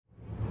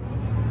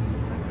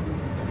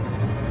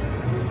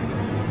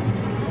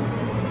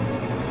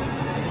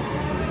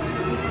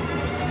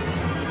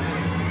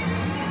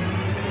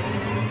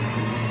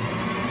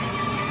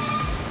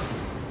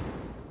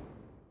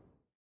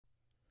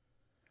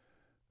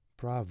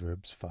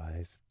Proverbs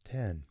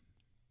 5:10.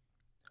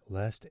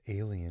 Lest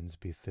aliens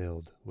be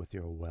filled with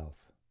your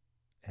wealth,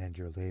 and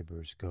your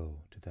labors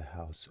go to the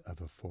house of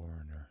a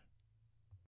foreigner.